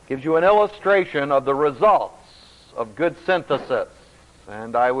Gives you an illustration of the results of good synthesis.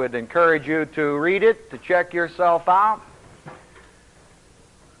 And I would encourage you to read it, to check yourself out,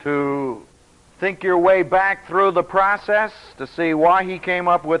 to think your way back through the process, to see why he came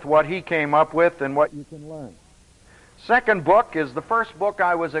up with what he came up with and what you can learn. Second book is the first book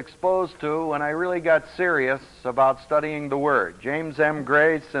I was exposed to when I really got serious about studying the Word. James M.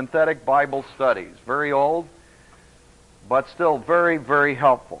 Gray's Synthetic Bible Studies. Very old, but still very, very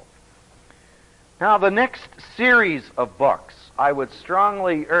helpful. Now, the next series of books I would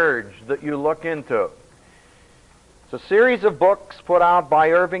strongly urge that you look into. It's a series of books put out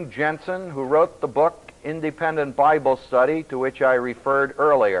by Irving Jensen, who wrote the book Independent Bible Study, to which I referred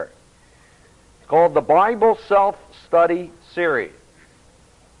earlier. It's called the Bible Self-Study Series.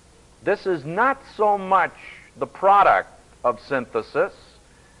 This is not so much the product of synthesis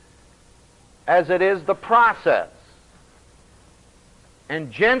as it is the process. And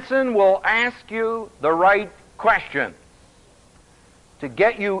Jensen will ask you the right questions to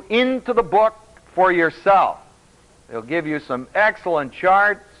get you into the book for yourself. He'll give you some excellent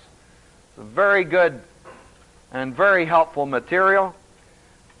charts, some very good and very helpful material,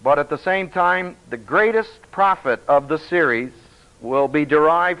 but at the same time, the greatest profit of the series will be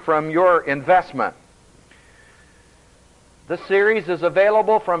derived from your investment. This series is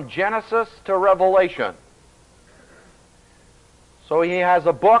available from Genesis to Revelation. So he has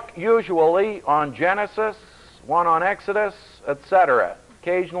a book usually on Genesis, one on Exodus, etc.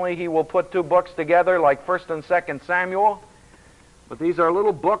 Occasionally he will put two books together like 1st and 2nd Samuel. But these are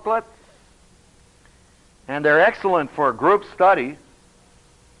little booklets, and they're excellent for group studies.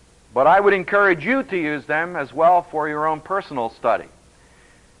 But I would encourage you to use them as well for your own personal study.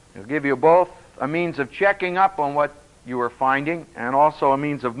 It'll give you both a means of checking up on what you are finding and also a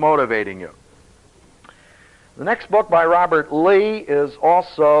means of motivating you. The next book by Robert Lee is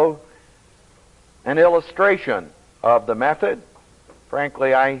also an illustration of the method.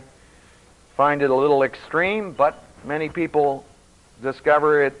 Frankly, I find it a little extreme, but many people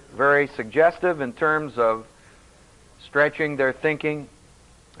discover it very suggestive in terms of stretching their thinking,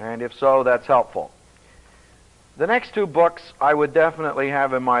 and if so, that's helpful. The next two books I would definitely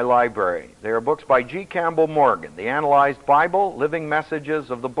have in my library. They are books by G. Campbell Morgan, The Analyzed Bible, Living Messages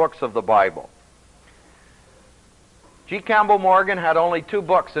of the Books of the Bible. G. Campbell Morgan had only two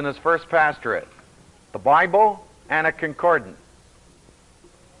books in his first pastorate, the Bible and a concordance.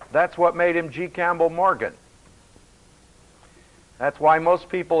 That's what made him G. Campbell Morgan. That's why most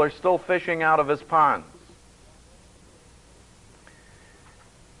people are still fishing out of his ponds.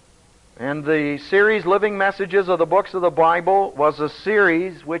 And the series Living Messages of the Books of the Bible was a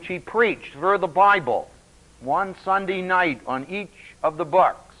series which he preached through the Bible, one Sunday night on each of the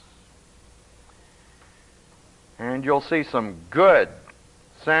books. And you'll see some good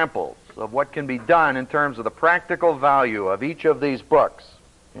samples of what can be done in terms of the practical value of each of these books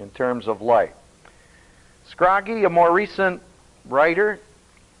in terms of light. Scroggie, a more recent writer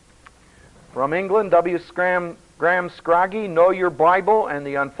from England, W. Graham Scroggie, Know Your Bible and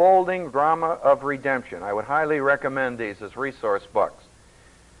the Unfolding Drama of Redemption. I would highly recommend these as resource books.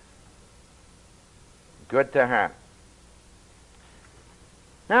 Good to have.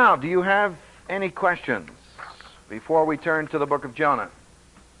 Now, do you have any questions before we turn to the book of Jonah?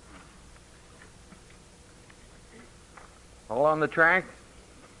 All on the track?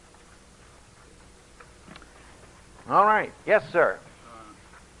 All right. Yes, sir.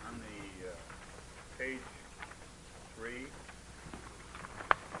 On the page 3,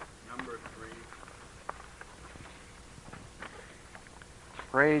 number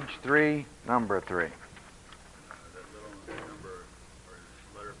 3. Page 3, number 3. That little number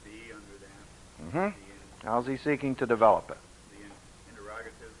or letter B under that. How's he seeking to develop it? The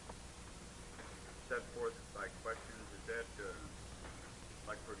interrogative set forth by questions, is that,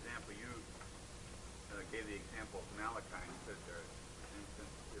 like for example, you gave the example of Malachi and said there's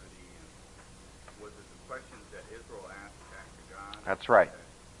insensitivity. Was it the questions that Israel asked back to God? That's right.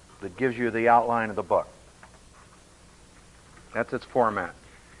 That gives you the outline of the book. That's its format.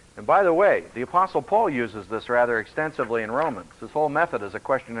 And by the way, the Apostle Paul uses this rather extensively in Romans. His whole method is a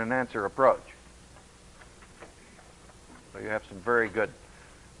question and answer approach. So you have some very good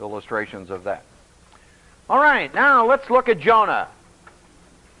illustrations of that. All right, now let's look at Jonah.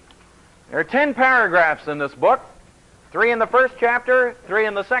 There are 10 paragraphs in this book. 3 in the first chapter, 3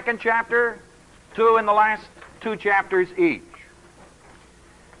 in the second chapter, 2 in the last 2 chapters each.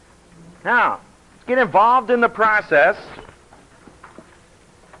 Now, let's get involved in the process.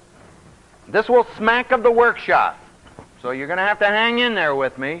 This will smack of the workshop. So you're going to have to hang in there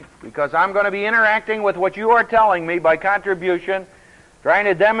with me, because I'm going to be interacting with what you are telling me by contribution Trying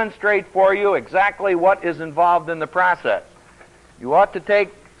to demonstrate for you exactly what is involved in the process. You ought to take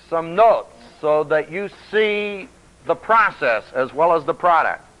some notes so that you see the process as well as the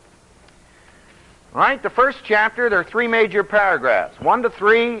product. All right, the first chapter, there are 3 major paragraphs, 1 to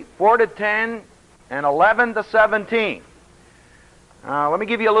 3, 4 to 10, and 11 to 17. Let me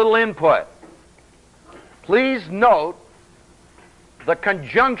give you a little input. Please note the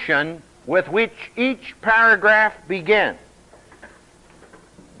conjunction with which each paragraph begins.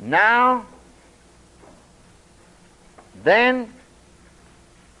 Now, then.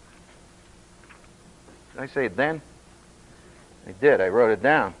 Did I say then? I did. I wrote it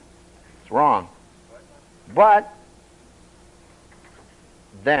down. It's wrong. But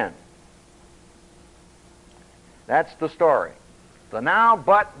then. That's the story. The now,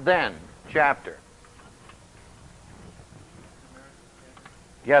 but then chapter.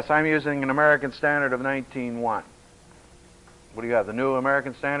 Yes, I'm using an American Standard of 1901. What do you have, the New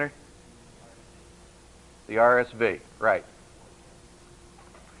American Standard? The RSV, right.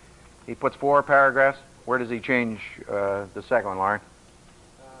 He puts 4 paragraphs. Where does he change the second one, Lauren?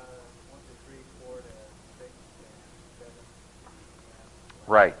 1 to 3, 4 to 6, and 7.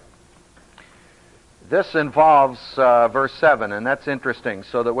 Right. This involves verse 7, and that's interesting,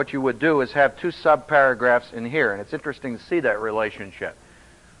 so that what you would do is have 2 sub-paragraphs in here, and it's interesting to see that relationship.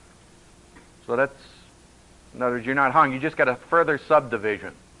 So that's, in other words, you're not hung. You just got a further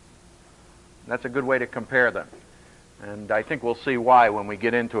subdivision. That's a good way to compare them. And I think we'll see why when we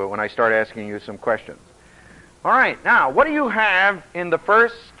get into it, when I start asking you some questions. All right, now, what do you have in the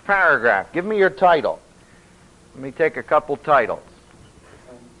first paragraph? Give me your title. Let me take a couple titles.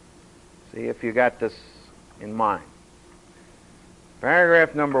 See if you got this in mind.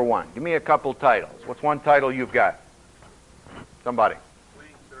 Paragraph number 1. Give me a couple titles. What's one title you've got? Somebody.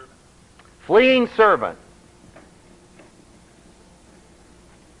 Fleeing servant. Fleeing servant.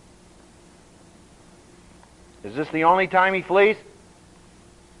 Is this the only time he flees?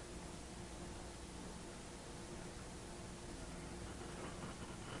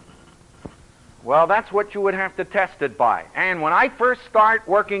 Well, that's what you would have to test it by. And when I first start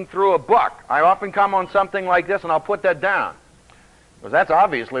working through a book, I often come on something like this and I'll put that down. Because that's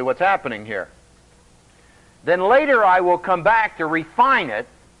obviously what's happening here. Then later I will come back to refine it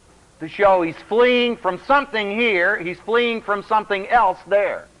to show he's fleeing from something here, he's fleeing from something else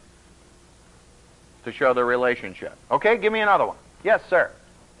there. To show the relationship. Okay, give me another one. Yes, sir.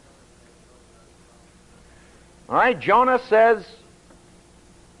 All right, Jonah says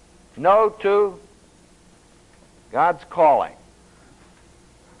no to God's calling.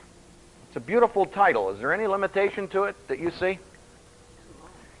 It's a beautiful title. Is there any limitation to it that you see?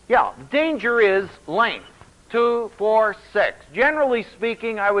 Yeah, the danger is length. 2, 4, 6. Generally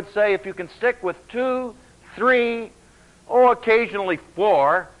speaking, I would say if you can stick with 2, 3, or occasionally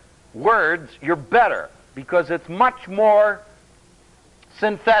 4 words, you're better, because it's much more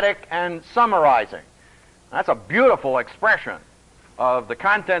synthetic and summarizing. That's a beautiful expression of the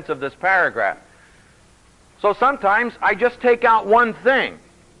contents of this paragraph. So sometimes I just take out one thing.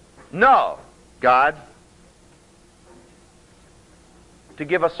 No, God, to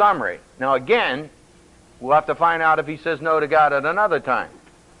give a summary. Now again, we'll have to find out if he says no to God at another time.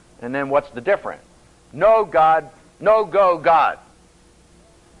 And then what's the difference? No God, no go God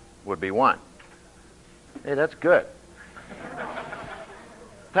would be one. Hey, that's good.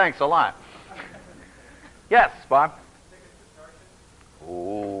 Thanks a lot. Yes, Bob?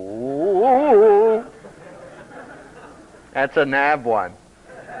 Ooh. That's a nab one.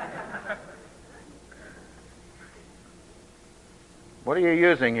 What are you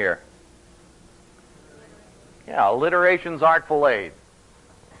using here? Yeah, alliteration's artful aid.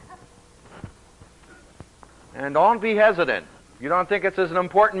 And don't be hesitant. You don't think it's as an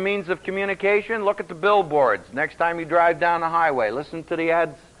important means of communication? Look at the billboards. Next time you drive down the highway, listen to the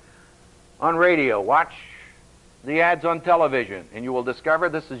ads on radio. Watch the ads on television, and you will discover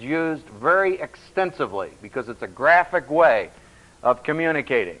this is used very extensively because it's a graphic way of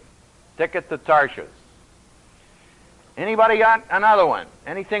communicating. Ticket to Tarshish. Anybody got another one?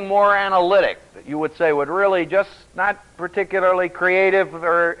 Anything more analytic that you would say would really just, not particularly creative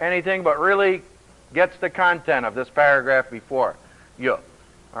or anything, but really gets the content of this paragraph before you?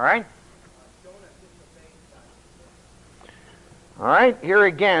 All right? All right, here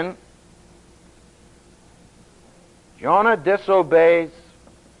again. Jonah disobeys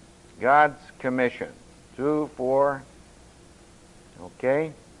God's commission. 2, 4.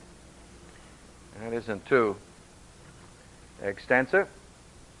 Okay. That isn't too extensive.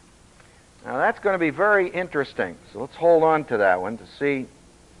 Now that's going to be very interesting. So let's hold on to that one to see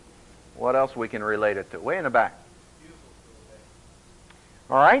what else we can relate it to. Way in the back.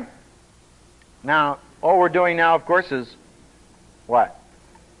 All right? Now, all we're doing now, of course, is what?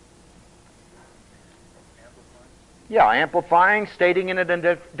 Yeah, amplifying, stating it in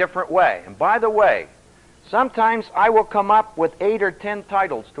a different way. And by the way, sometimes I will come up with 8 or 10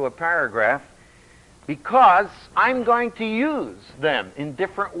 titles to a paragraph because I'm going to use them in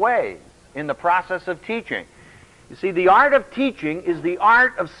different ways in the process of teaching. You see, the art of teaching is the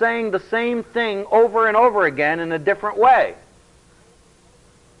art of saying the same thing over and over again in a different way.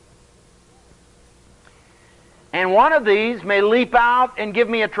 And one of these may leap out and give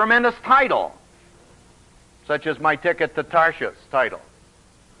me a tremendous title, such as my Ticket to Tarshish title.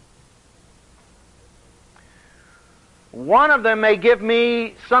 One of them may give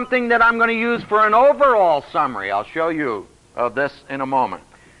me something that I'm going to use for an overall summary. I'll show you of this in a moment.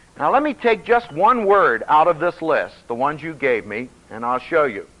 Now let me take just one word out of this list, the ones you gave me, and I'll show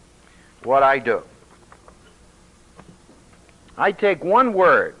you what I do. I take one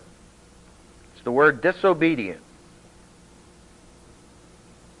word. It's the word disobedient.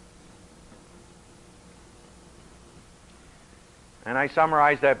 And I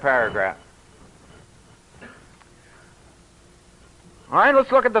summarize that paragraph. All right,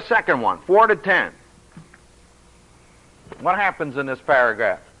 let's look at the second one, 4 to 10. What happens in this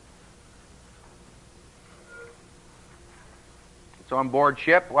paragraph? It's on board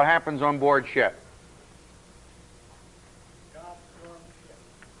ship. What happens on board ship? God stormed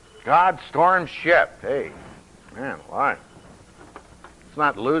ship. God storms ship. Hey, man, why? Let's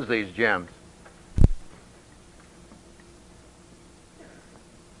not lose these gems.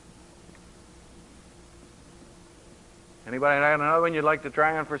 Anybody have another one you'd like to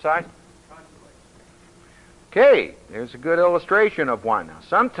try on for size? Okay, there's a good illustration of one. Now,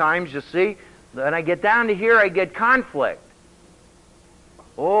 sometimes, you see, when I get down to here, I get conflict.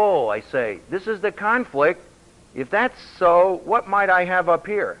 Oh, I say, this is the conflict. If that's so, what might I have up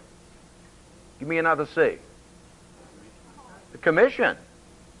here? Give me another C. The commission.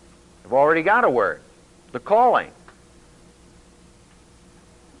 I've already got a word. The calling.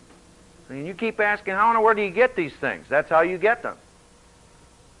 And you keep asking, how in the world do you get these things? That's how you get them.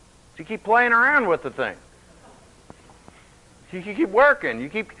 You keep playing around with the thing. You keep working. You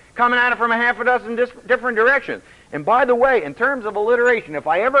keep coming at it from a half a dozen different directions. And by the way, in terms of alliteration, if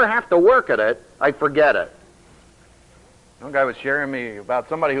I ever have to work at it, I forget it. One guy was sharing me about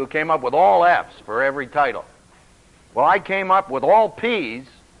somebody who came up with all F's for every title. Well, I came up with all P's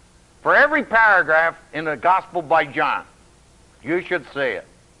for every paragraph in the Gospel by John. You should see it.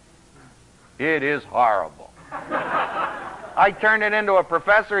 It is horrible. I turned it into a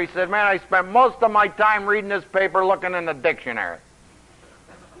professor. He said, man, I spent most of my time reading this paper looking in the dictionary.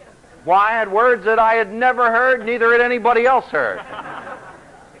 Why? I had words that I had never heard, neither had anybody else heard.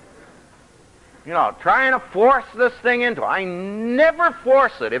 You know, trying to force this thing into it. I never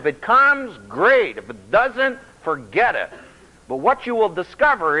force it. If it comes, great. If it doesn't, forget it. But what you will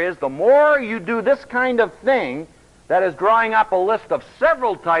discover is the more you do this kind of thing, that is drawing up a list of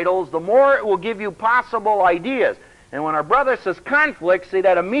several titles, the more it will give you possible ideas. And when our brother says conflict, see,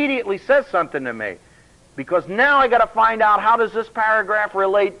 that immediately says something to me. Because now I got to find out, how does this paragraph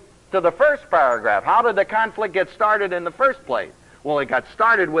relate to the first paragraph? How did the conflict get started in the first place? Well, it got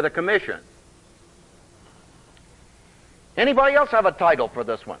started with a commission. Anybody else have a title for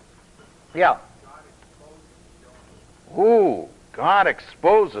this one? Yeah. Ooh, God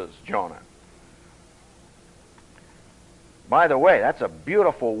exposes Jonah. By the way, that's a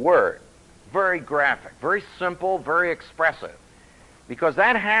beautiful word. Very graphic, very simple, very expressive. Because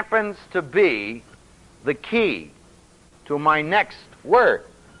that happens to be the key to my next word.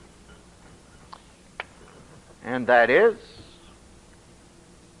 And that is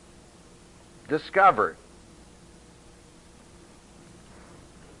discovered.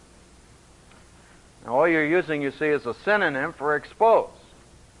 Now, all you're using, you see, is a synonym for exposed.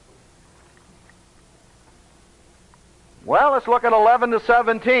 Well, let's look at 11 to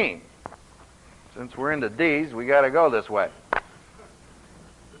 17. Since we're into D's, we got to go this way.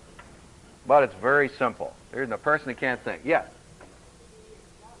 But it's very simple. There's a person who can't think. Yes.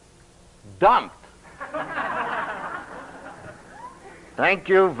 Dumped. Thank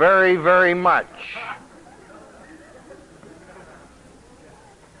you very, very much.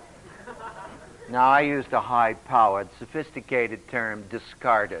 Now, I used a high-powered, sophisticated term,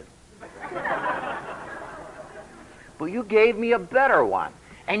 discarded. But you gave me a better one.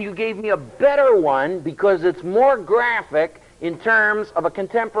 And you gave me a better one because it's more graphic in terms of a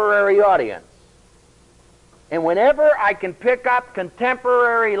contemporary audience. And whenever I can pick up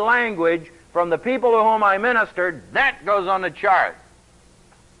contemporary language from the people to whom I ministered, that goes on the chart.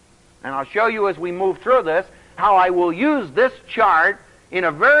 And I'll show you as we move through this how I will use this chart in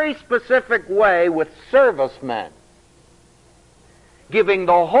a very specific way with servicemen, giving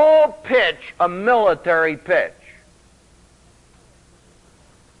the whole pitch a military pitch.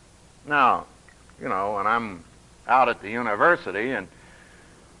 Now, you know, when I'm out at the university and,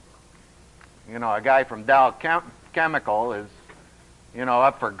 you know, a guy from Dow Chemical is, you know,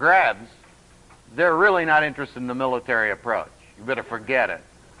 up for grabs, they're really not interested in the military approach. You better forget it.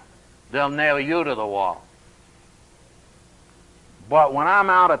 They'll nail you to the wall. But when I'm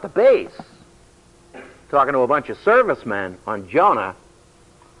out at the base, talking to a bunch of servicemen on Jonah,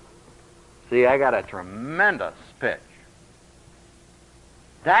 see, I got a tremendous pitch.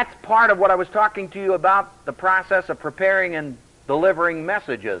 That's part of what I was talking to you about, the process of preparing and delivering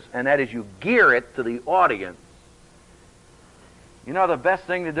messages, and that is you gear it to the audience. You know, the best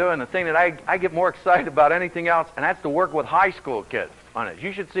thing to do, and the thing that I get more excited about anything else, and that's to work with high school kids on it.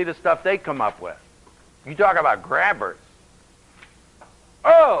 You should see the stuff they come up with. You talk about grabbers.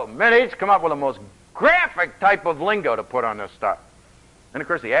 Oh, man, they just come up with the most graphic type of lingo to put on this stuff. And of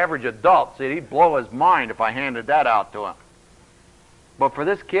course, the average adult, see, he'd blow his mind if I handed that out to him. But for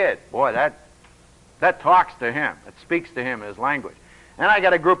this kid, boy, that talks to him. It speaks to him in his language. And I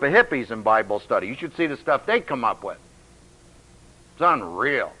got a group of hippies in Bible study. You should see the stuff they come up with. It's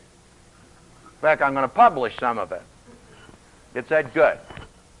unreal. In fact, I'm going to publish some of it. It's that good.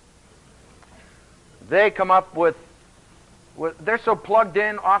 They come up with they're so plugged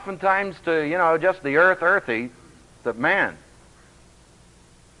in oftentimes to, you know, just the earthy, that, man,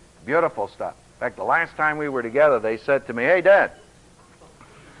 beautiful stuff. In fact, the last time we were together, they said to me, "Hey, Dad,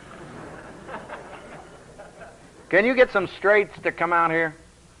 can you get some straights to come out here?"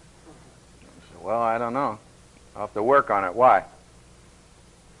 I said, "Well, I don't know. I'll have to work on it." "Why?"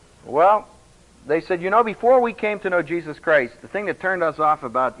 "Well," they said, "you know, before we came to know Jesus Christ, the thing that turned us off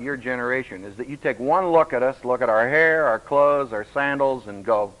about your generation is that you take one look at us, look at our hair, our clothes, our sandals, and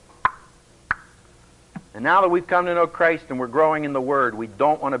go. And now that we've come to know Christ and we're growing in the Word, we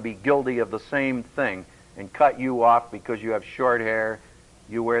don't want to be guilty of the same thing and cut you off because you have short hair,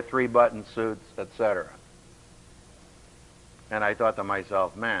 you wear 3-button suits, etc." And I thought to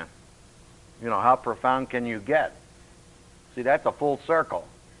myself, man, you know, how profound can you get? See, that's a full circle.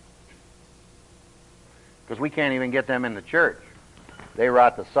 Because we can't even get them in the church. They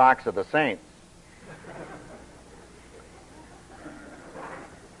rot the socks of the saints.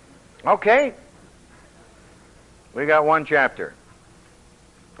 Okay. We got one chapter.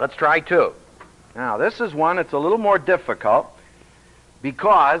 Let's try 2. Now, this is one that's a little more difficult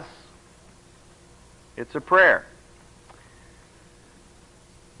because it's a prayer.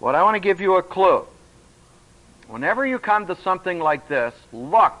 But I want to give you a clue. Whenever you come to something like this,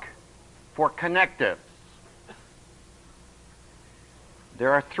 look for connectives.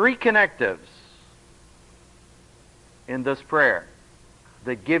 There are 3 connectives in this prayer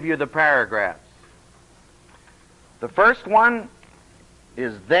that give you the paragraphs. The first one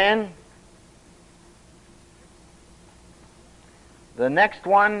is then. The next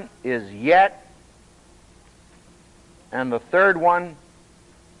one is yet. And the third one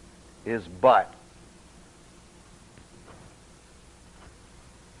is but.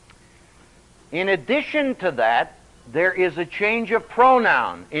 In addition to that, there is a change of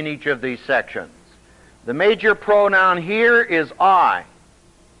pronoun in each of these sections. The major pronoun here is I.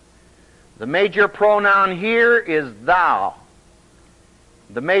 The major pronoun here is thou.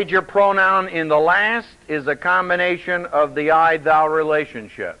 The major pronoun in the last is a combination of the I-thou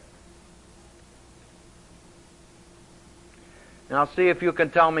relationship. Now see if you can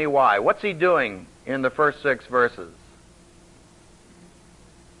tell me why. What's he doing in the first 6 verses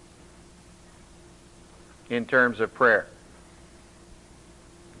in terms of prayer?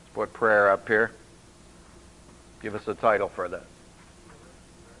 Let's put prayer up here. Give us a title for this.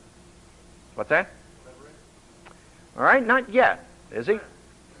 What's that? All right, not yet. Is he?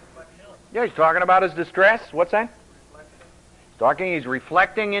 Yeah, he's talking about his distress. What's that? He's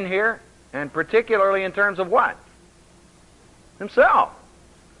reflecting in here, and particularly in terms of what? Himself.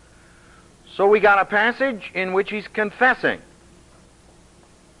 So we got a passage in which he's confessing.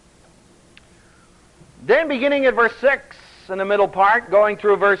 Then beginning at verse 6 in the middle part, going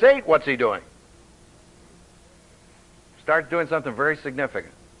through verse 8, what's he doing? Starts doing something very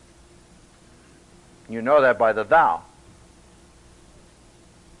significant. You know that by the thou.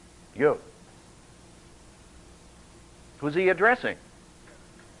 You. Who's he addressing?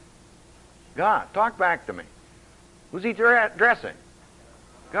 God. Talk back to me. Who's he addressing?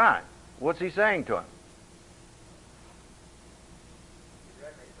 God. What's he saying to him?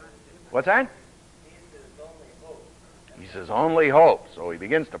 What's that? He says, only hope. So he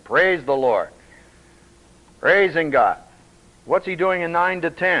begins to praise the Lord. Praising God. What's he doing in 9 to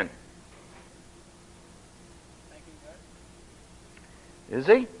 10? Thanking God. Is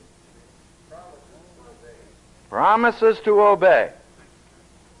he? Promises to obey.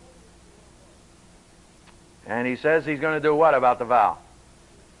 And he says he's going to do what about the vow?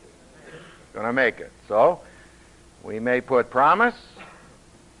 Going to make it. So, we may put promise,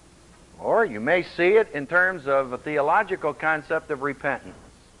 or you may see it in terms of a theological concept of repentance.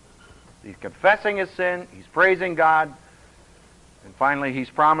 He's confessing his sin, he's praising God, and finally he's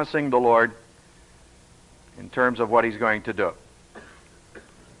promising the Lord in terms of what he's going to do.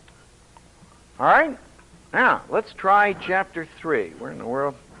 All right? Now, let's try chapter 3. Where in the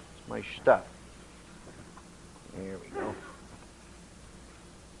world is my stuff? Here we go.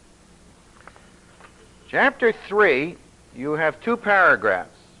 Chapter 3, you have 2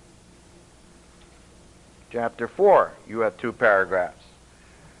 paragraphs. Chapter 4, you have 2 paragraphs.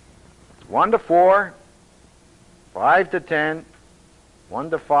 1 to 4, 5 to 10, 1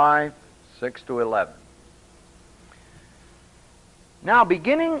 to 5, 6 to 11. Now,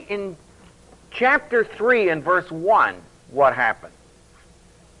 beginning in chapter 3 and verse 1, what happened?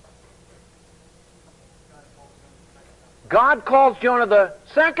 God calls Jonah the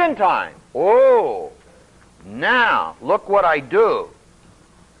second time. Oh, now, look what I do.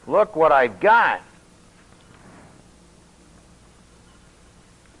 Look what I've got.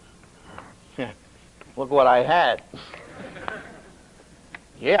 Look what I had.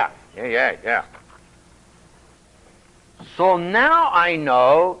 Yeah. So now I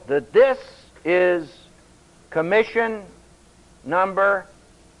know that this is commission number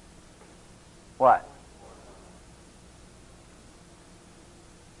what?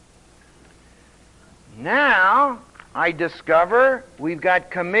 Now I discover we've got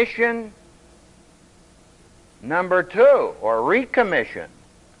commission number 2, or recommission.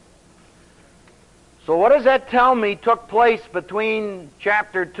 So what does that tell me took place between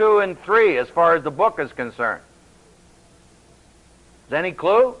chapter 2 and 3 as far as the book is concerned? Is any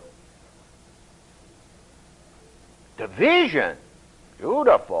clue? Division.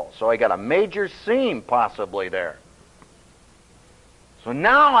 Beautiful. So I got a major seam possibly there. So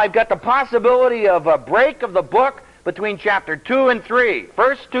now I've got the possibility of a break of the book between chapter 2 and 3.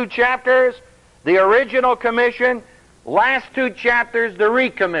 First 2 chapters, the original commission. Last 2 chapters, the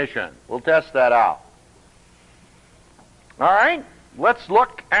recommission. We'll test that out. All right, let's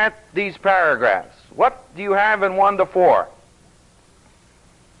look at these paragraphs. What do you have in 1 to 4?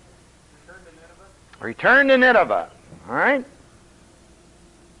 Return to Nineveh. Return to Nineveh. All right.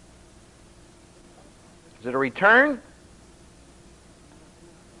 Is it a return?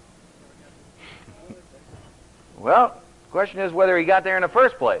 Well, the question is whether he got there in the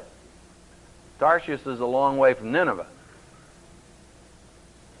first place. Tarshish is a long way from Nineveh.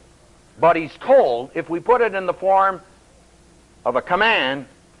 But he's told, if we put it in the form of a command,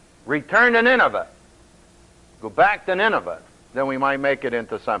 return to Nineveh, go back to Nineveh, then we might make it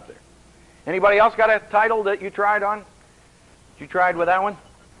into something. Anybody else got a title that you tried on? You tried with that one?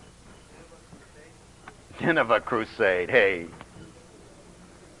 Nineveh Crusade. Hey.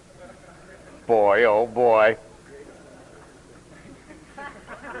 Boy, oh boy.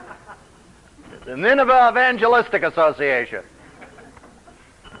 The Nineveh Evangelistic Association.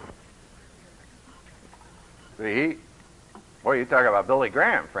 See, boy, you talk about Billy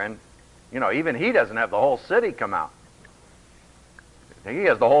Graham, friend. You know, even he doesn't have the whole city come out. He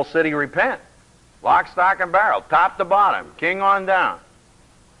has the whole city repent. Lock, stock, and barrel, top to bottom, king on down.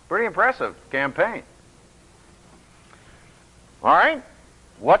 Pretty impressive campaign. All right,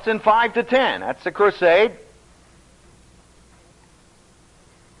 what's in 5 to 10? That's the crusade.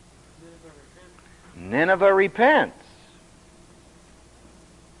 Nineveh repents.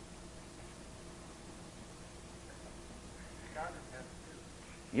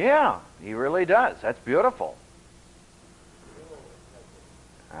 Yeah, he really does. That's beautiful.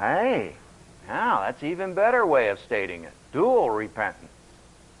 Hey, now that's an even better way of stating it. Dual repentance.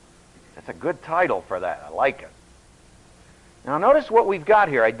 That's a good title for that. I like it. Now notice what we've got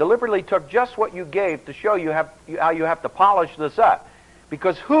here. I deliberately took just what you gave to show you how you have to polish this up.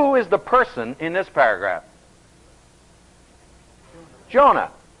 Because who is the person in this paragraph?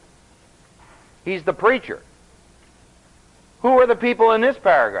 Jonah. He's the preacher. Who are the people in this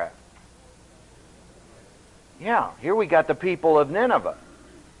paragraph? Yeah, here we got the people of Nineveh.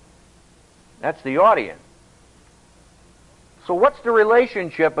 That's the audience. So what's the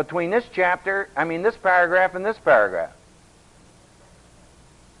relationship between this this paragraph and this paragraph?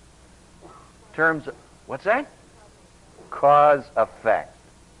 Terms of, what's that? Cause effect.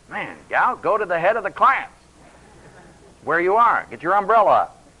 Man, gal, go to the head of the class. Where you are. Get your umbrella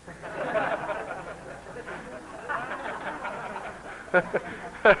up.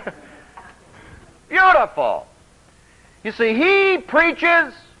 Beautiful. You see, he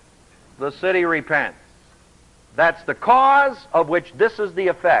preaches, the city repents. That's the cause of which this is the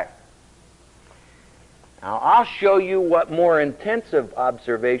effect. Now, I'll show you what more intensive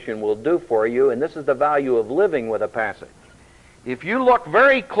observation will do for you, and this is the value of living with a passage. If you look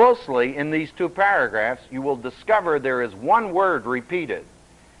very closely in these two paragraphs, you will discover there is one word repeated.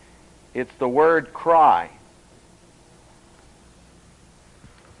 It's the word cry.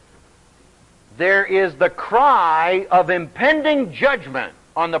 There is the cry of impending judgment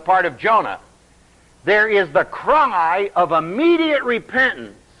on the part of Jonah. There is the cry of immediate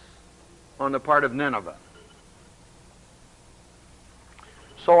repentance on the part of Nineveh.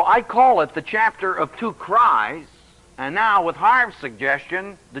 So I call it the chapter of two cries, and now with Harv's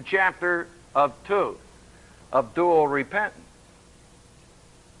suggestion, the chapter of two, of dual repentance.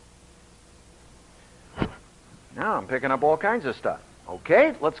 Now I'm picking up all kinds of stuff.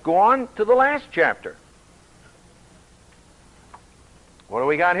 Okay, let's go on to the last chapter. What do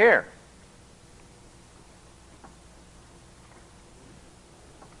we got here?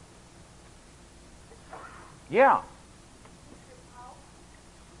 Yeah.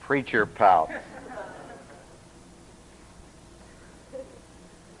 Preacher pout.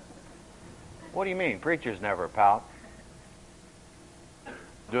 What do you mean? Preachers never pout.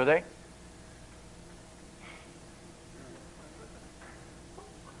 Do they?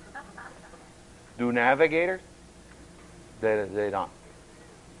 Do navigators? They don't.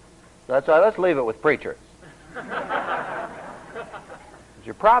 That's why let's leave it with preachers.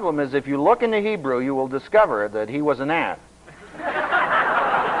 Your problem is if you look into Hebrew, you will discover that he was an ass.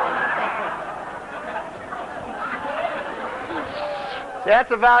 That's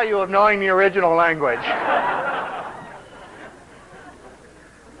the value of knowing the original language.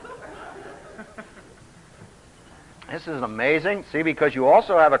 This is amazing. See, because you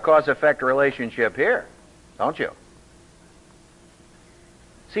also have a cause-effect relationship here, don't you?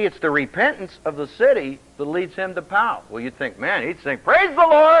 See, it's the repentance of the city that leads him to pout. Well, you'd think, man, he'd sing, praise the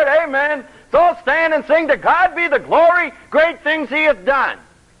Lord, amen. So I'll stand and sing, to God be the glory, great things he hath done.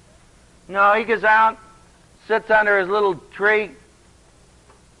 No, he goes out, sits under his little tree,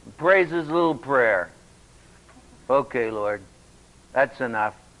 and prays his little prayer. Okay, Lord, that's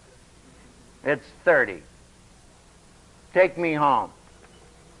enough. It's 30. Take me home.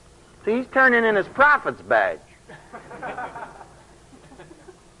 See, he's turning in his prophet's badge.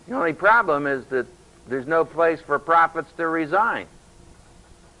 The only problem is that there's no place for prophets to resign.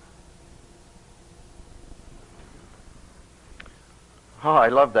 Oh, I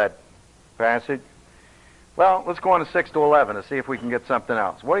love that passage. Well, let's go on to 6 to 11 to see if we can get something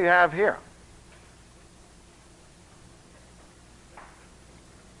else. What do you have here?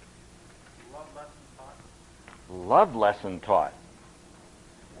 Love lesson taught. Love lesson taught.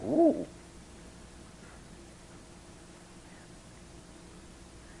 Ooh.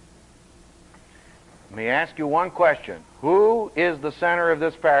 Let me ask you one question. Who is the center of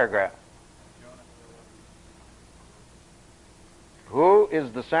this paragraph? Who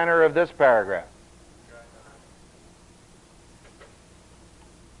is the center of this paragraph?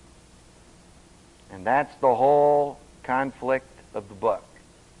 And that's the whole conflict of the book,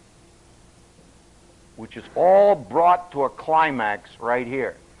 which is all brought to a climax right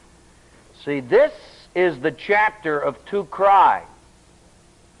here. See, this is the chapter of two cries.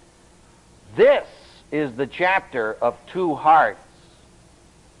 This is the chapter of two hearts.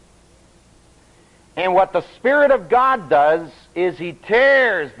 And what the Spirit of God does is he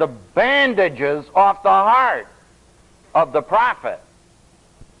tears the bandages off the heart of the prophet.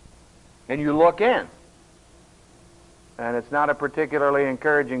 And you look in, and it's not a particularly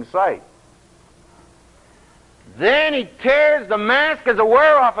encouraging sight. Then he tears the mask, as it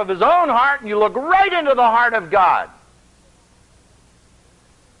were, off of his own heart, and you look right into the heart of God.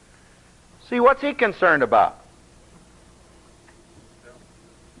 See, what's he concerned about?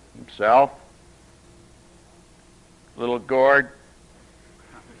 Himself. Little gourd.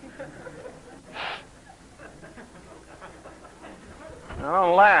 Now,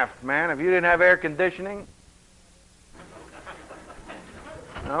 don't laugh, man. If you didn't have air conditioning.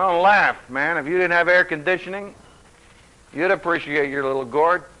 Now, don't laugh, man. If you didn't have air conditioning, you'd appreciate your little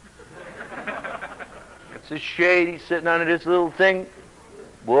gourd. It's his shade. He's sitting under this little thing.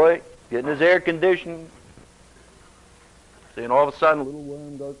 Boy, getting his air conditioning. See, and all of a sudden, a little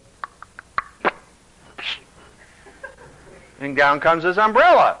worm goes. And down comes his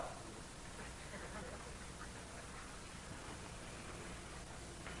umbrella.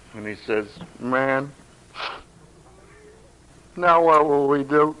 And he says, man, now what will we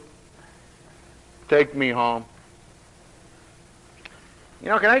do? Take me home. You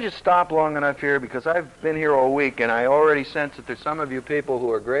know, can I just stop long enough here? Because I've been here all week, and I already sense that there's some of you people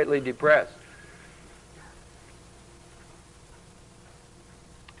who are greatly depressed.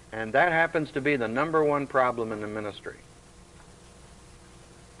 And that happens to be the number one problem in the ministry.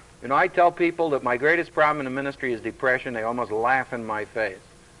 You know, I tell people that my greatest problem in the ministry is depression. They almost laugh in my face.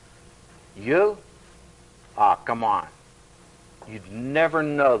 You? Ah, come on. You'd never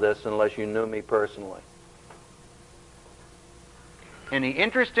know this unless you knew me personally. And the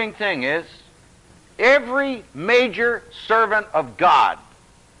interesting thing is, every major servant of God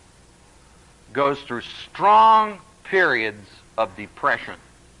goes through strong periods of depression.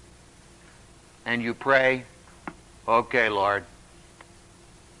 And you pray, okay, Lord,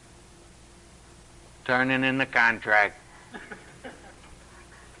 turning in the contract.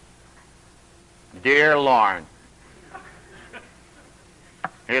 Dear Lord,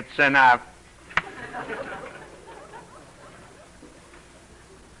 it's enough.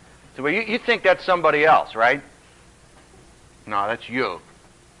 So you think that's somebody else, right? No, that's you.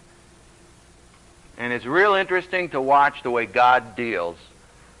 And it's real interesting to watch the way God deals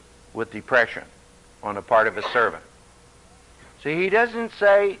with depression on the part of his servant. See, he doesn't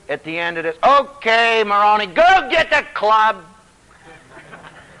say at the end of this, okay, Moroni, go get the club.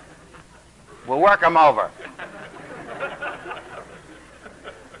 We'll work him over.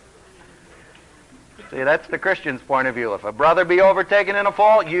 See, that's the Christian's point of view. If a brother be overtaken in a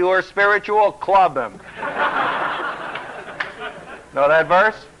fault, you are spiritual, club him. Know that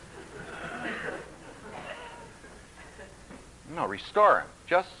verse? No, restore him,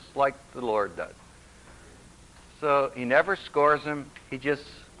 just like the Lord does. So he never scores him. He just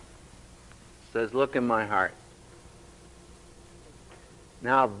says, look in my heart.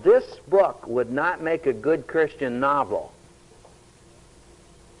 Now, this book would not make a good Christian novel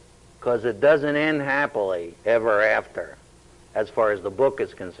because it doesn't end happily ever after as far as the book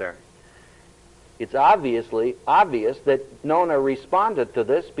is concerned. It's obviously obvious that Nona responded to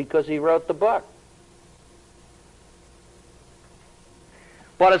this because he wrote the book.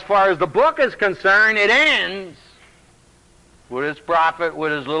 But as far as the book is concerned, it ends with his prophet,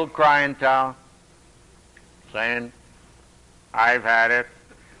 with his little crying towel, saying, I've had it.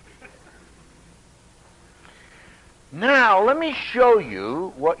 Now, let me show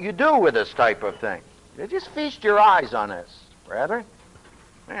you what you do with this type of thing. You just feast your eyes on this, brethren.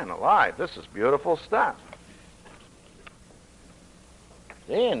 Man alive, this is beautiful stuff.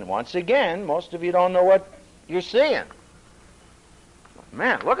 See, and once again, most of you don't know what you're seeing.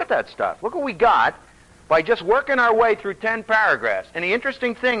 Man, look at that stuff. Look what we got by just working our way through 10 paragraphs. And the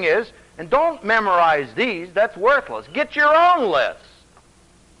interesting thing is, and don't memorize these, that's worthless. Get your own list.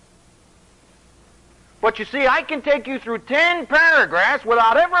 But you see, I can take you through 10 paragraphs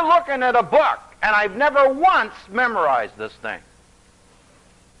without ever looking at a book, and I've never once memorized this thing.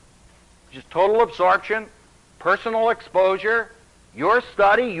 Just total absorption, personal exposure, your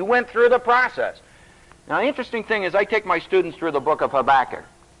study, you went through the process. Now, the interesting thing is I take my students through the book of Habakkuk.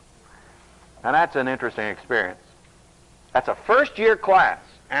 And that's an interesting experience. That's a first-year class,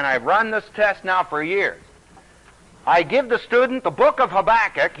 and I've run this test now for years. I give the student the book of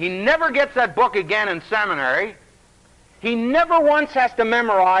Habakkuk. He never gets that book again in seminary. He never once has to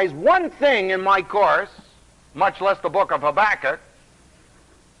memorize one thing in my course, much less the book of Habakkuk.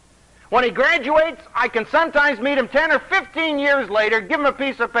 When he graduates, I can sometimes meet him 10 or 15 years later, give him a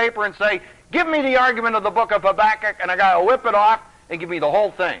piece of paper and say, give me the argument of the book of Habakkuk, and I got to whip it off and give me the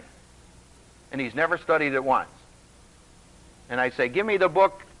whole thing. And he's never studied it once. And I say, give me the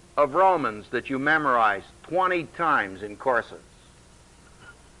book of Romans that you memorized 20 times in courses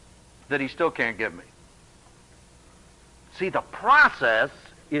that he still can't give me. See, the process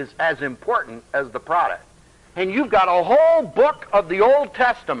is as important as the product. And you've got a whole book of the Old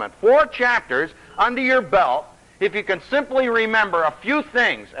Testament, 4 chapters, under your belt, if you can simply remember a few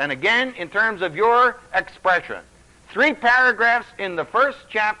things. And again, in terms of your expression, 3 paragraphs in the first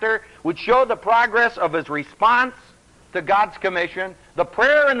chapter would show the progress of his response to God's commission, the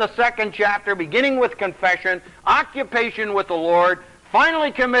prayer in the second chapter, beginning with confession, occupation with the Lord,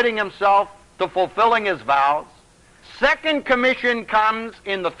 finally committing himself to fulfilling his vows. Second commission comes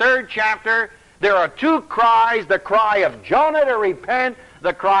in the 3rd chapter. There are 2 cries, the cry of Jonah to repent,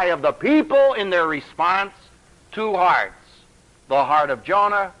 the cry of the people in their response. 2 hearts, the heart of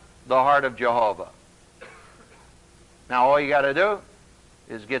Jonah, the heart of Jehovah. Now all you got to do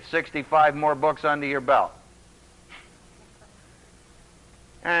is get 65 more books under your belt.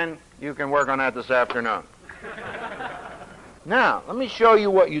 And you can work on that this afternoon. Now, let me show you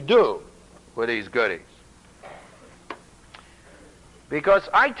what you do with these goodies. Because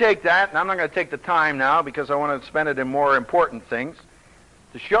I take that, and I'm not going to take the time now because I want to spend it in more important things.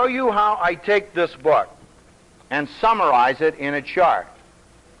 to show you how I take this book and summarize it in a chart.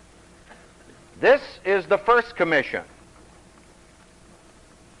 This is the first commission.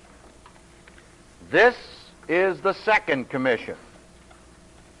 This is the second commission.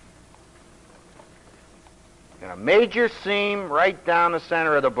 And a major seam right down the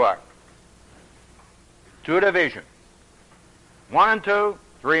center of the book. Two divisions. 1 and 2,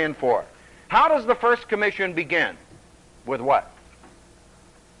 3 and 4. How does the first commission begin? With what?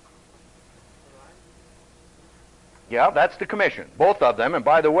 Yeah, that's the commission. Both of them, and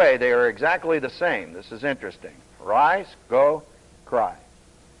by the way, they are exactly the same. This is interesting. Rise, go, cry.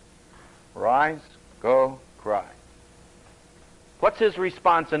 Rise, go, cry. What's his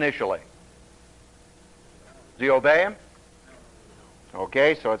response initially? Does he obey him?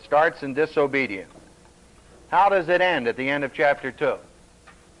 Okay, so it starts in disobedience. How does it end at the end of chapter 2?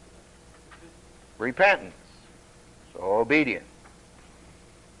 Repentance. So obedience.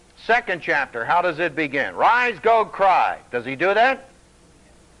 Second chapter, how does it begin? Rise, go, cry. Does he do that?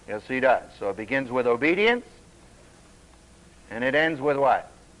 Yes, he does. So it begins with obedience, and it ends with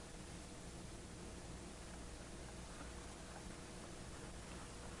what?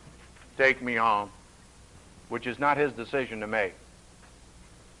 Take me home, which is not his decision to make.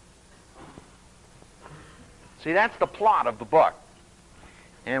 See, that's the plot of the book.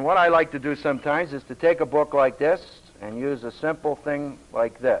 And what I like to do sometimes is to take a book like this and use a simple thing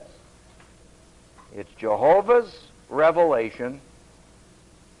like this. It's Jehovah's revelation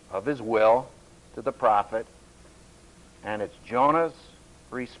of his will to the prophet, and it's Jonah's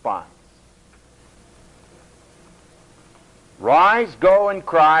response. Rise, go, and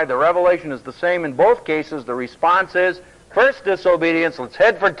cry. The revelation is the same in both cases. The response is, first disobedience, let's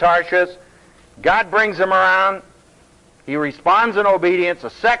head for Tarshish. God brings him around. He responds in obedience. The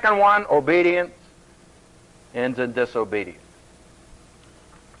second one, obedience, ends in disobedience.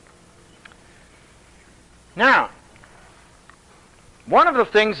 Now, one of the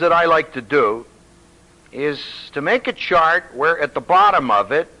things that I like to do is to make a chart where at the bottom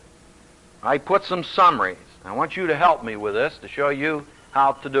of it I put some summaries. I want you to help me with this to show you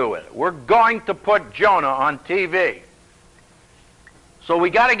how to do it. We're going to put Jonah on TV. So we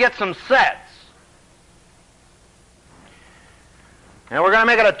got to get some sets. And we're going to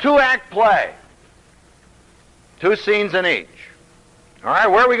make it a 2-act play. 2 scenes in each. All right,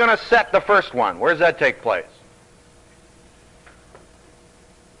 where are we going to set the first one? Where does that take place?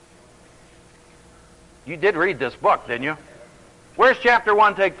 You did read this book, didn't you? Where's chapter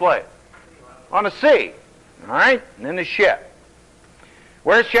 1 take place? On the sea. All right, and in the ship.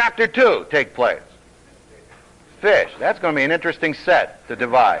 Where's chapter 2 take place? Fish. That's going to be an interesting set to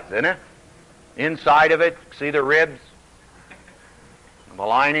devise, isn't it? Inside of it, see the ribs, the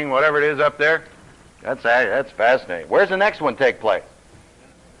lining, whatever it is up there. That's fascinating. Where's the next one take place?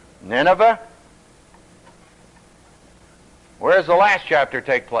 Nineveh. Where's the last chapter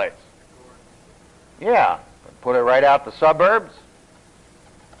take place? Yeah, put it right out the suburbs.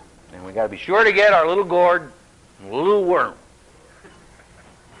 And we got to be sure to get our little gourd and little worm.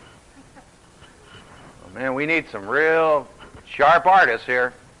 Oh, man, we need some real sharp artists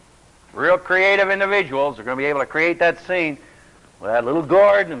here. Real creative individuals are going to be able to create that scene with that little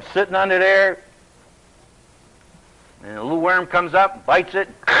gourd and I'm sitting under there. And a little worm comes up and bites it.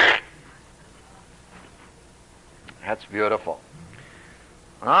 That's beautiful.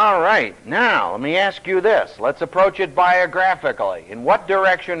 All right, now let me ask you this. Let's approach it biographically. In what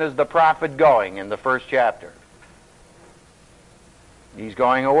direction is the prophet going in the first chapter? He's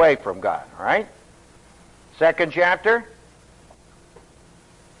going away from God, all right? Second chapter?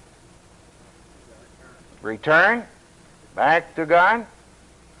 Return back to God.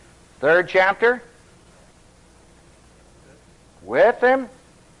 Third chapter? With him.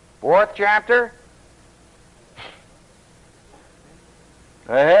 Fourth chapter?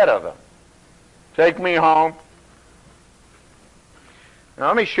 Ahead of him. Take me home. Now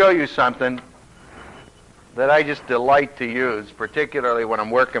let me show you something that I just delight to use, particularly when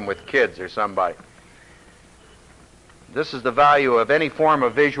I'm working with kids or somebody. This is the value of any form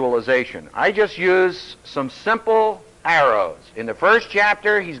of visualization. I just use some simple arrows. In the first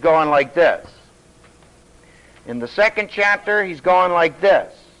chapter, he's going like this. In the second chapter, he's going like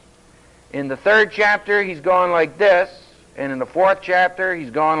this. In the third chapter, he's going like this. And in the fourth chapter,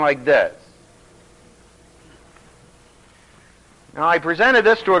 he's going like this. Now, I presented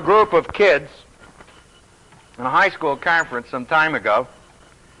this to a group of kids in a high school conference some time ago.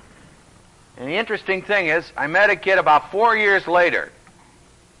 And the interesting thing is, I met a kid about 4 years later.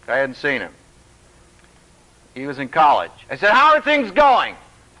 I hadn't seen him. He was in college. I said, "How are things going?"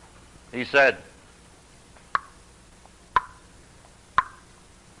 He said,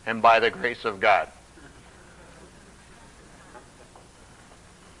 and by the grace of God.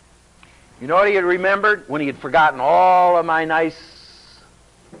 You know what he had remembered? When he had forgotten all of my nice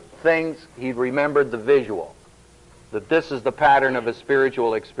things, he remembered the visual, that this is the pattern of a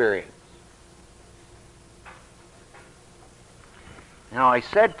spiritual experience. Now, I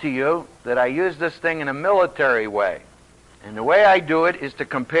said to you that I use this thing in a military way. And the way I do it is to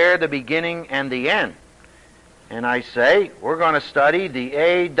compare the beginning and the end. And I say, we're going to study the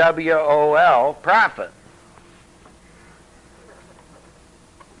AWOL prophet.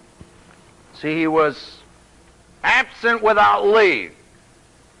 See, he was absent without leave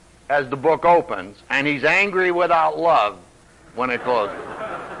as the book opens, and he's angry without love when it closes.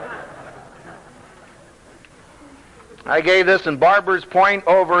 I gave this in Barber's Point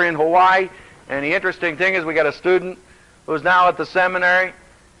over in Hawaii, and the interesting thing is we got a student who's now at the seminary,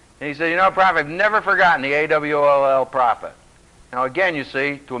 and he said, you know, Prophet, I've never forgotten the AWOL prophet. Now again, you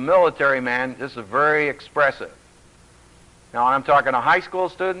see, to a military man, this is very expressive. Now when I'm talking to high school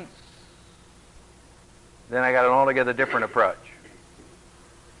students, then I got an altogether different approach.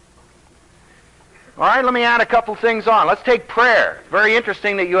 All right, let me add a couple things on. Let's take prayer. It's very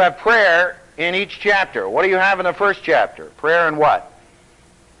interesting that you have prayer in each chapter. What do you have in the first chapter? Prayer and what?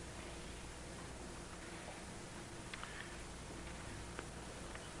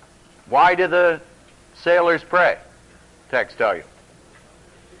 Why do the sailors pray? Text tell you.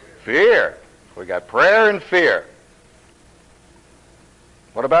 Fear. We got prayer and fear.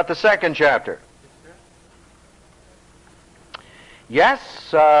 What about the second chapter?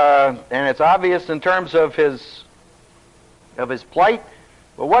 Yes, and it's obvious in terms of his plight.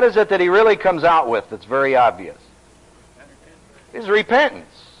 But what is it that he really comes out with that's very obvious? His repentance.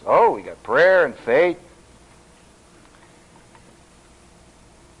 Oh, we got prayer and faith.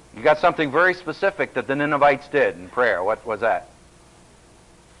 You got something very specific that the Ninevites did in prayer. What was that?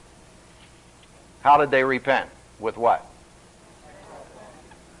 How did they repent? With what?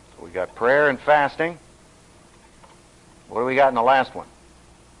 So we got prayer and fasting. What do we got in the last one?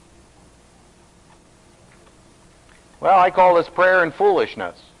 Well, I call this prayer and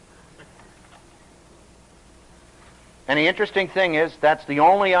foolishness. And the interesting thing is, that's the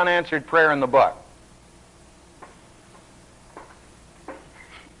only unanswered prayer in the book.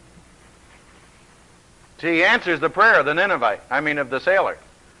 See, he answers the prayer of the Ninevite, of the sailor.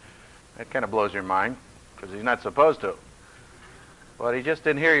 That kind of blows your mind, because he's not supposed to. But he just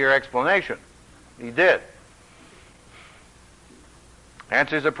didn't hear your explanation. He did.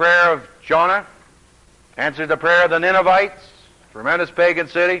 Answers the prayer of Jonah. Answers the prayer of the Ninevites. Tremendous pagan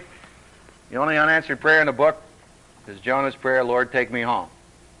city. The only unanswered prayer in the book is Jonah's prayer, Lord, take me home.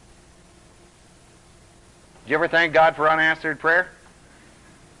 Did you ever thank God for unanswered prayer?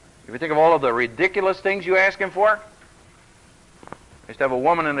 You ever think of all of the ridiculous things you ask him for? I used to have a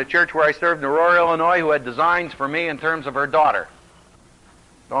woman in the church where I served in Aurora, Illinois, who had designs for me in terms of her daughter.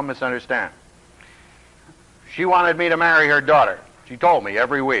 Don't misunderstand. She wanted me to marry her daughter. She told me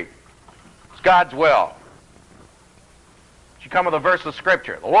every week. It's God's will. She come with a verse of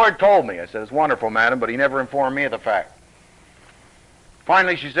Scripture. The Lord told me. I said, it's wonderful, madam, but he never informed me of the fact.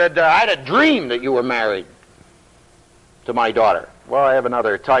 Finally, she said, I had a dream that you were married to my daughter. Well, I have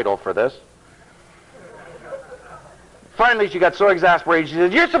another title for this. Finally, she got so exasperated, she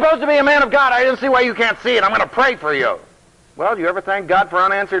said, you're supposed to be a man of God. I didn't see why you can't see it. I'm going to pray for you. Well, do you ever thank God for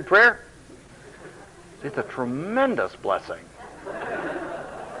unanswered prayer? It's a tremendous blessing.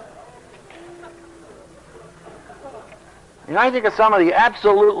 And I think of some of the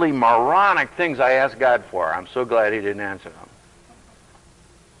absolutely moronic things I asked God for. I'm so glad he didn't answer them.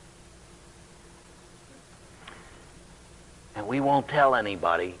 And we won't tell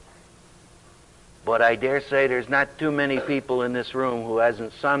anybody, but I dare say there's not too many people in this room who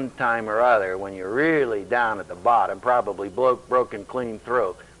hasn't sometime or other, when you're really down at the bottom, probably broken clean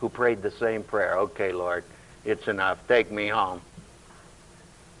through, who prayed the same prayer. Okay, Lord, it's enough. Take me home.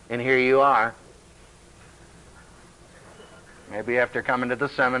 And here you are. Maybe after coming to the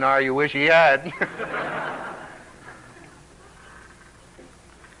seminar, you wish he had.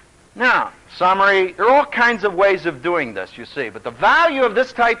 Now, summary, there are all kinds of ways of doing this, you see, but the value of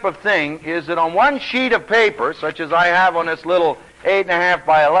this type of thing is that on one sheet of paper, such as I have on this little 8.5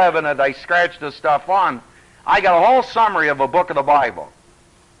 by 11 that I scratched this stuff on, I got a whole summary of a book of the Bible.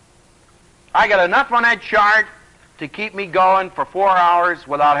 I got enough on that chart to keep me going for 4 hours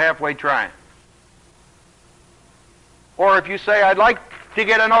without halfway trying. Or if you say, I'd like to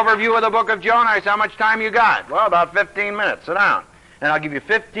get an overview of the book of Jonah, I say, how much time you got? Well, about 15 minutes. Sit down. And I'll give you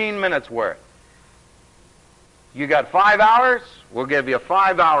 15 minutes worth. You got 5 hours? We'll give you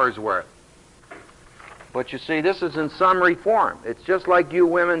 5 hours worth. But you see, this is in summary form. It's just like you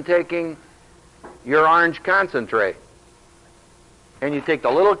women taking your orange concentrate. And you take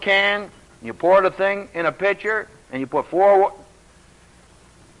the little can, you pour the thing in a pitcher, and you put 4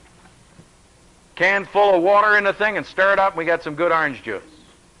 cans full of water in the thing and stir it up, and we got some good orange juice.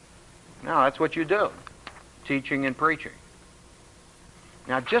 No, that's what you do. Teaching and preaching.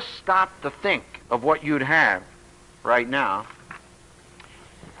 Now just stop to think of what you'd have right now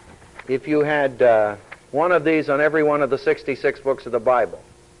if you had one of these on every one of the 66 books of the Bible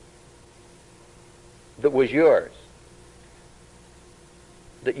that was yours,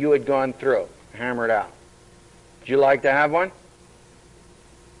 that you had gone through, hammered out. Would you like to have one?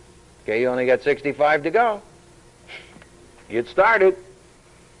 Okay, you only got 65 to go. You'd started.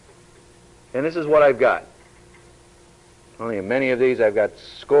 And this is what I've got. Only in many of these, I've got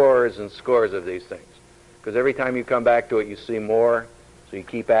scores and scores of these things. Because every time you come back to it, you see more, so you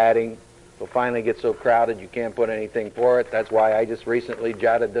keep adding. It'll finally get so crowded you can't put anything for it. That's why I just recently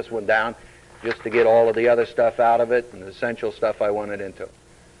jotted this one down, just to get all of the other stuff out of it and the essential stuff I wanted into.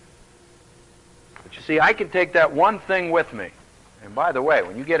 But you see, I can take that one thing with me. And by the way,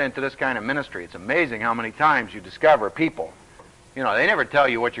 when you get into this kind of ministry, it's amazing how many times you discover people. You know, they never tell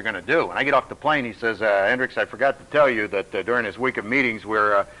you what you're going to do. When I get off the plane, he says, Hendricks, I forgot to tell you that during this week of meetings,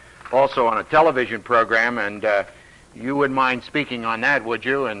 we're also on a television program, and you wouldn't mind speaking on that, would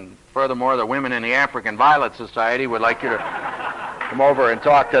you? And furthermore, the women in the African Violet Society would like you to come over and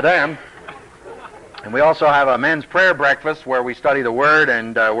talk to them. And we also have a men's prayer breakfast where we study the Word,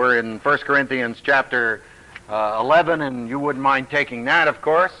 and we're in 1 Corinthians chapter 11, and you wouldn't mind taking that, of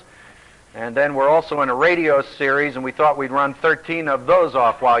course. And then we're also in a radio series, and we thought we'd run 13 of those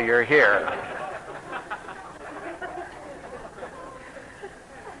off while you're here.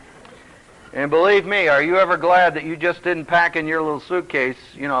 And believe me, are you ever glad that you just didn't pack in your little suitcase,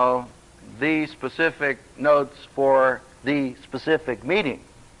 you know, the specific notes for the specific meeting?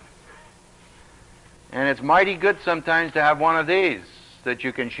 And it's mighty good sometimes to have one of these that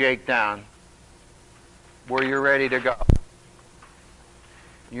you can shake down where you're ready to go.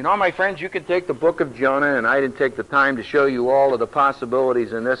 You know, my friends, you could take the book of Jonah, and I didn't take the time to show you all of the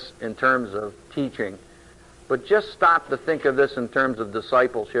possibilities in this in terms of teaching, but just stop to think of this in terms of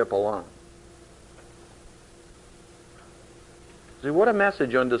discipleship alone. See, what a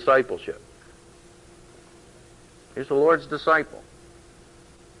message on discipleship. Here's the Lord's disciple.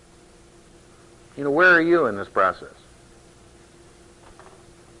 You know, where are you in this process?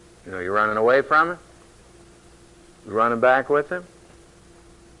 You know, you're running away from Him? You're running back with Him?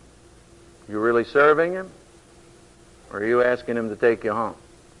 You really serving Him? Or are you asking Him to take you home?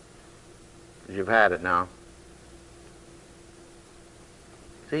 Because you've had it now.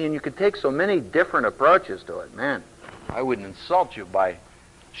 See, and you could take so many different approaches to it. Man, I wouldn't insult you by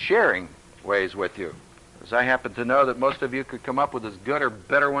sharing ways with you, because I happen to know that most of you could come up with as good or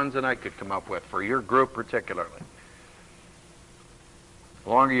better ones than I could come up with, for your group particularly. The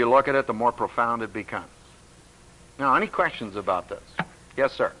longer you look at it, the more profound it becomes. Now, any questions about this?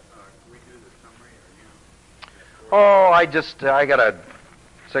 Yes, sir. Oh, I got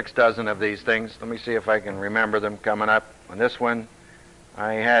 6 dozen of these things. Let me see if I can remember them coming up. On this one,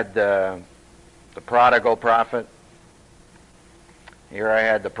 I had the prodigal prophet. Here I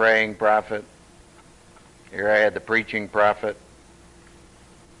had the praying prophet. Here I had the preaching prophet.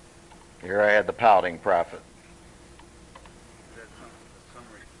 Here I had the pouting prophet.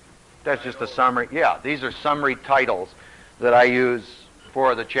 That's just a summary. Yeah, these are summary titles that I use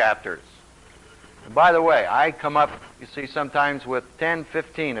for the chapters. And by the way, I come up, you see, sometimes with 10,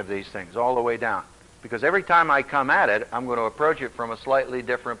 15 of these things all the way down. Because every time I come at it, I'm going to approach it from a slightly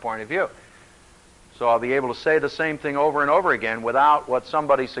different point of view. So I'll be able to say the same thing over and over again without what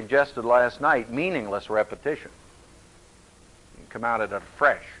somebody suggested last night, meaningless repetition. You can come out at a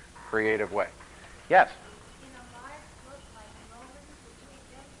fresh, creative way. Yes?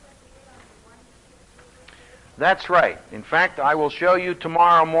 That's right. In fact, I will show you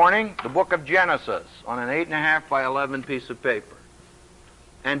tomorrow morning the book of Genesis on an 8.5 by 11 piece of paper,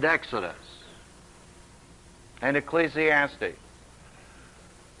 and Exodus, and Ecclesiastes,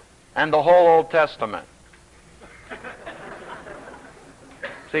 and the whole Old Testament.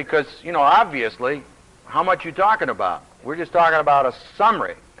 See, because, you know, obviously, how much you talking about? We're just talking about a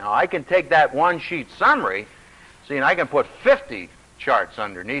summary. Now, I can take that one-sheet summary, see, and I can put 50 charts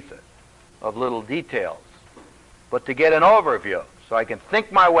underneath it of little details. But to get an overview, so I can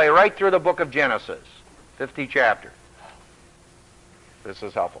think my way right through the book of Genesis, 50 chapters. This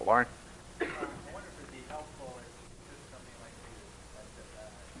is helpful. Lauren? I wonder if it would be helpful if just something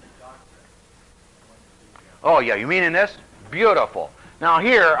like the doctrine. Oh, yeah, you mean in this? Beautiful. Now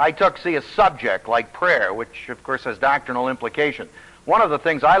here I took, see, a subject like prayer, which of course has doctrinal implications. One of the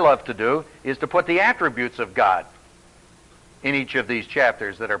things I love to do is to put the attributes of God in each of these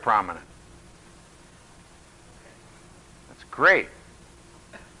chapters that are prominent. That's great.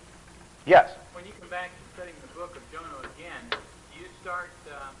 Yes? When you come back to studying the book of Jonah again, do you start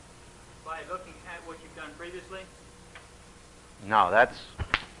by looking at what you've done previously? No, that's,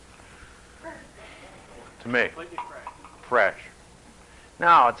 to me, Completely fresh. fresh.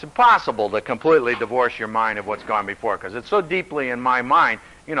 Now, it's impossible to completely divorce your mind of what's gone before, because it's so deeply in my mind,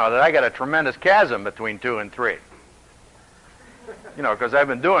 that I got a tremendous chasm between 2 and 3. Because I've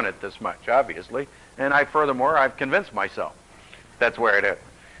been doing it this much, obviously, and furthermore, I've convinced myself that's where it is.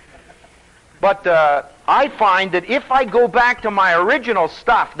 But I find that if I go back to my original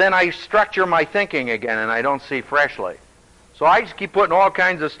stuff, then I structure my thinking again, and I don't see freshly. So I just keep putting all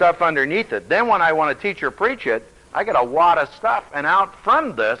kinds of stuff underneath it. Then when I want to teach or preach it, I get a wad of stuff, and out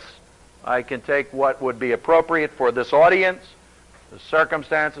from this, I can take what would be appropriate for this audience, the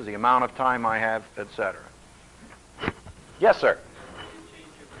circumstances, the amount of time I have, etc. Yes, sir?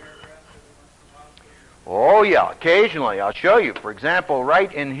 Oh, yeah, occasionally. I'll show you. For example,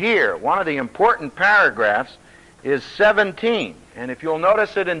 right in here, one of the important paragraphs is 17. And if you'll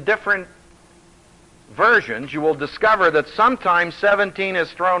notice it in different versions, you will discover that sometimes 17 is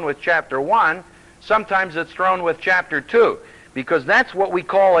thrown with chapter 1, sometimes it's thrown with chapter 2, because that's what we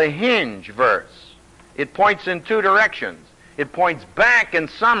call a hinge verse. It points in 2 directions. It points back in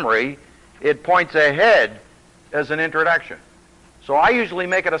summary, it points ahead as an introduction. So I usually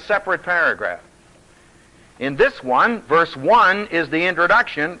make it a separate paragraph. In this one, verse 1 is the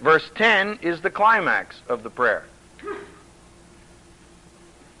introduction, verse 10 is the climax of the prayer.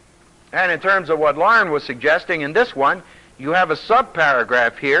 And in terms of what Lauren was suggesting, in this one, you have a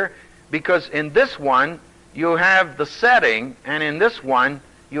subparagraph here, because in this one, you have the setting, and in this one,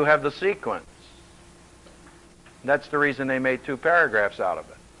 you have the sequence. That's the reason they made 2 paragraphs out of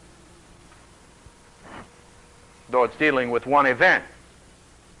it. Though it's dealing with one event.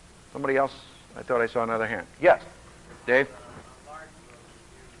 Somebody else? I thought I saw another hand. Yes, Dave?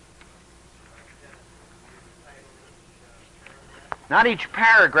 Not each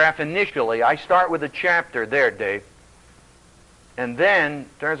paragraph initially. I start with a chapter there, Dave. And then, in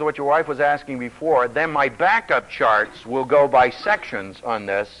terms of what your wife was asking before, then my backup charts will go by sections on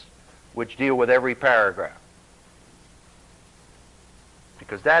this, which deal with every paragraph.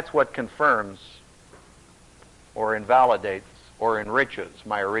 Because that's what confirms or invalidates or enriches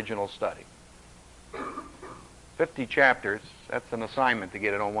my original study. 50 chapters, that's an assignment to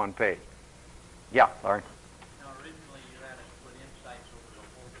get it on one page. Yeah, Lauren? Now, originally you had us put insights over the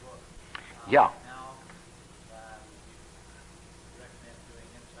whole book. Yeah. Now, you recommend doing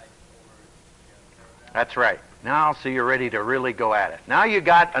insights over the paragraph? That's right. Now, so you're ready to really go at it. Now you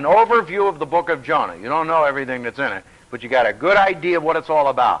got an overview of the book of Jonah. You don't know everything that's in it, but you got a good idea of what it's all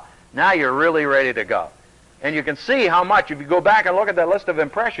about. Now you're really ready to go. And you can see how much, if you go back and look at that list of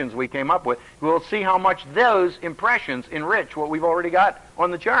impressions we came up with, you will see how much those impressions enrich what we've already got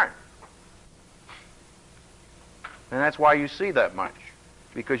on the chart. And that's why you see that much,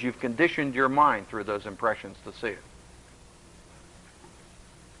 because you've conditioned your mind through those impressions to see it.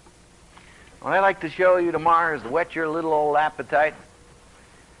 What I'd like to show you tomorrow is to whet your little old appetite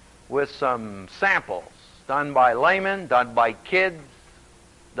with some samples done by laymen, done by kids,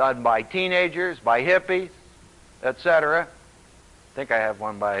 done by teenagers, by hippies, etc. I think I have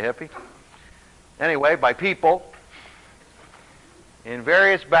one by a hippie. Anyway, by people in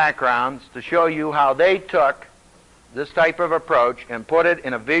various backgrounds to show you how they took this type of approach and put it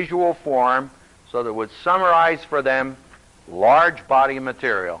in a visual form so that it would summarize for them large body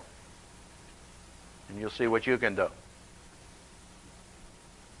material. And you'll see what you can do.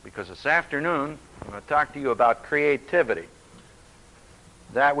 Because this afternoon, I'm going to talk to you about creativity.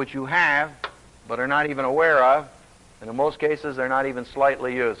 That which you have, but are not even aware of, and in most cases they're not even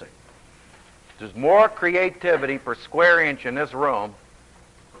slightly using. There's more creativity per square inch in this room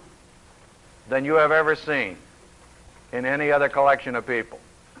than you have ever seen in any other collection of people.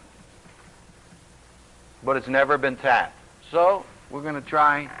 But it's never been tapped. So we're going to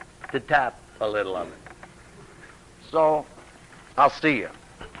try to tap a little of it. So I'll see you.